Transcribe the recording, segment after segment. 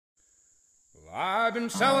I've been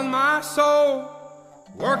selling my soul,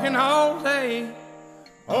 working all day,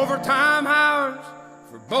 overtime hours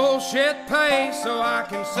for bullshit pay, so I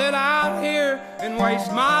can sit out here and waste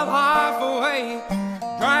my life away,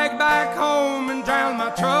 drag back home and drown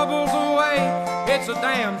my troubles away. It's a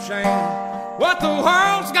damn shame what the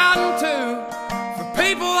world's gotten to for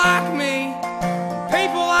people like me,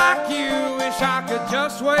 people like you. Wish I could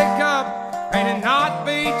just wake up and it not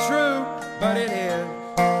be true, but it is.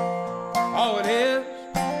 Oh, it is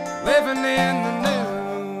living in the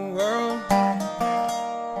new world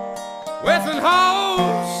with an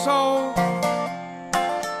whole soul.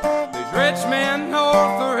 These rich men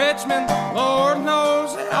north of Richmond, Lord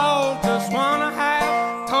knows they all just wanna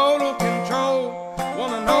have total control.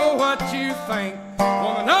 Wanna know what you think,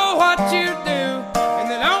 wanna know what you do, and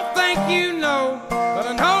they don't think you know, but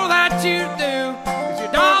I know that you do. 'Cause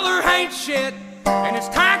your dollar ain't shit and it's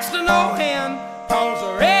taxed to no end, 'cause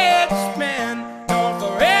the rich men, north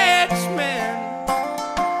the rich men.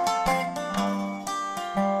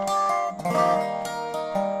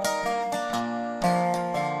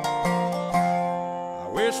 I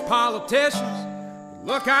wish politicians would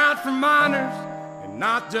look out for miners, and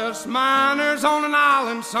not just miners on an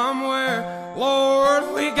island somewhere.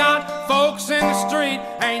 Lord, we got folks in the street,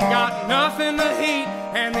 ain't got nothing to eat,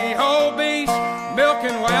 and the obese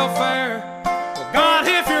milking welfare. Well, God,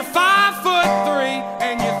 if you're 5'3"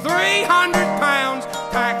 and you're 300 pounds,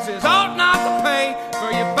 taxes ought not to pay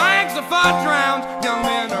for your bags of fudge rounds. Young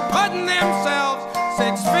men are putting themselves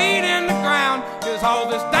 6 feet in the ground, 'cause all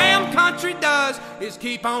this damn country does is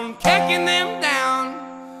keep on kicking them down.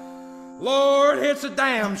 Lord, it's a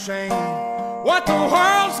damn shame what the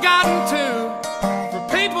world's gotten to for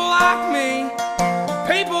people like me,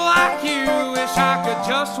 people like you. Wish I could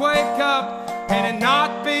just wake up and it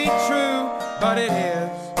not be true, but it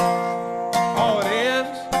is. Oh, it is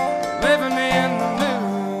living in the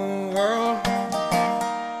new world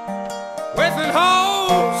with an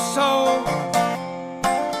whole soul.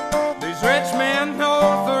 These rich men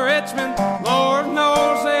north of Richmond, Lord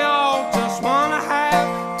knows they all just wanna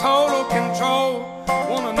have total control.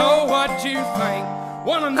 Wanna know what you think,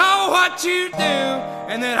 wanna know what you do,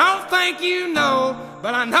 and they don't think you know,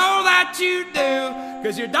 but I know that you do.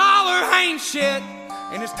 'Cause your dollar ain't shit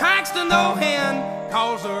and it's taxed to no end,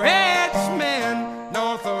 'cause the rich men,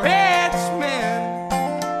 north the rich men.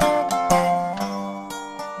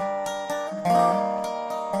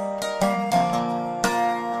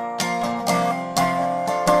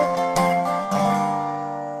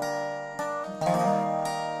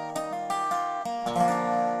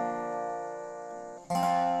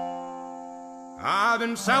 I've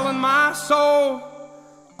been selling my soul,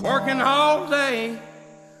 working all day,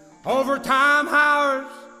 overtime hours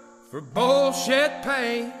for bullshit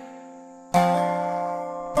pay.